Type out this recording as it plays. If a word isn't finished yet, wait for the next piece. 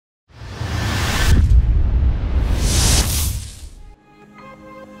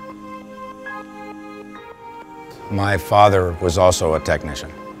My father was also a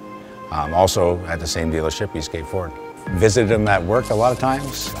technician, also at the same dealership, Eastgate Ford. Visited him at work a lot of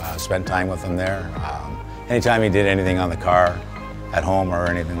times, spent time with him there. Anytime he did anything on the car, at home or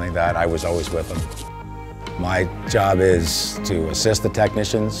anything like that, I was always with him. My job is to assist the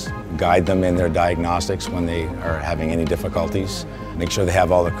technicians, guide them in their diagnostics when they are having any difficulties, make sure they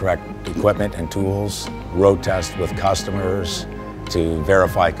have all the correct equipment and tools, road test with customers to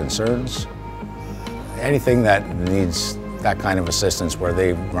verify concerns. Anything that needs that kind of assistance where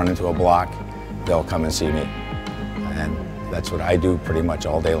they run into a block, they'll come and see me. And that's what I do pretty much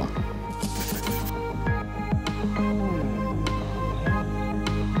all day long.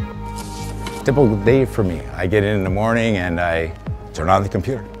 Typical day for me. I get in the morning and I turn on the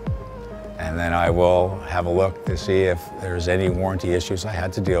computer. And then I will have a look to see if there's any warranty issues I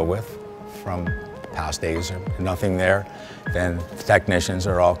had to deal with from past days. Or nothing there, then the technicians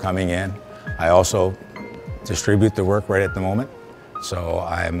are all coming in. I also distribute the work right at the moment. So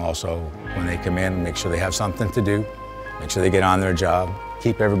I'm also, when they come in, make sure they have something to do, make sure they get on their job.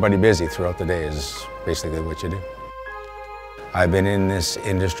 Keep everybody busy throughout the day is basically what you do. I've been in this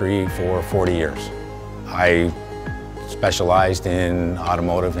industry for 40 years. I specialized in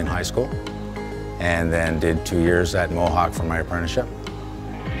automotive in high school and then did 2 years at Mohawk for my apprenticeship.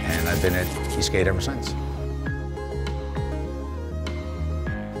 And I've been at Eastgate ever since.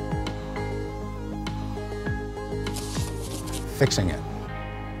 Fixing it.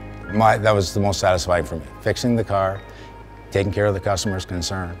 That was the most satisfying for me. Fixing the car, taking care of the customer's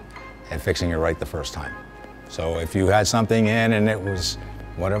concern, and fixing it right the first time. So if you had something in and it was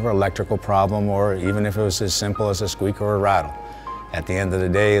whatever electrical problem, or even if it was as simple as a squeak or a rattle, at the end of the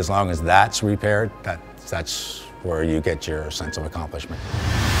day, as long as that's repaired, that's where you get your sense of accomplishment.